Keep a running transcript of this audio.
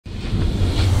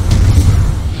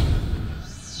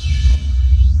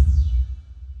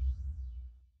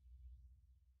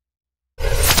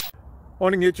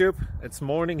Morning YouTube, it's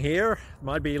morning here. It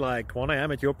might be like 1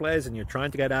 a.m. at your place and you're trying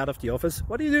to get out of the office.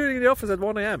 What are you doing in the office at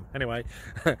 1 a.m.? Anyway,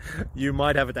 you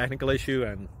might have a technical issue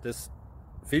and this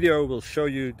video will show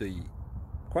you the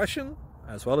question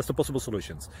as well as the possible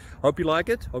solutions. Hope you like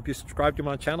it, hope you subscribe to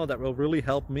my channel. That will really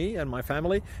help me and my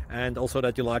family, and also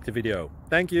that you like the video.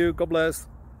 Thank you, God bless.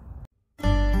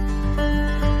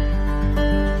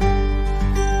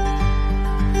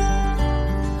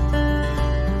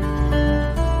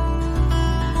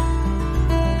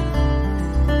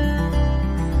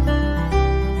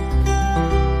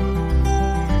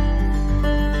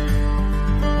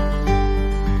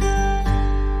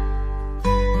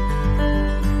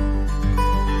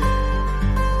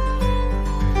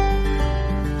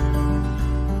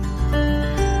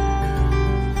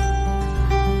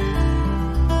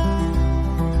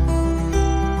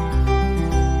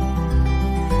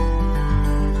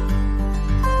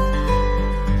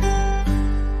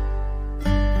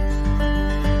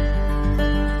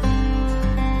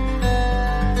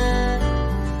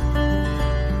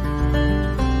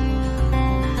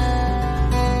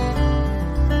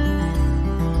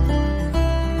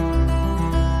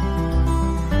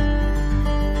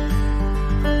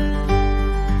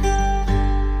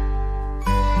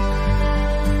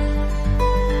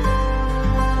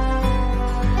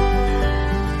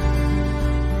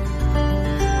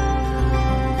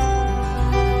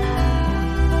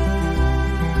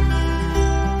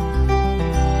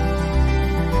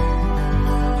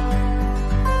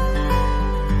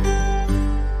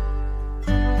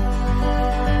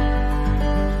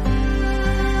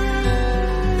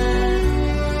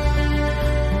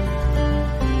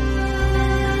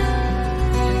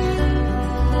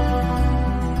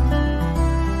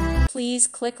 Please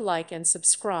click like and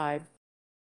subscribe.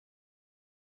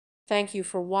 Thank you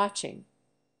for watching.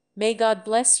 May God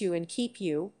bless you and keep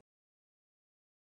you.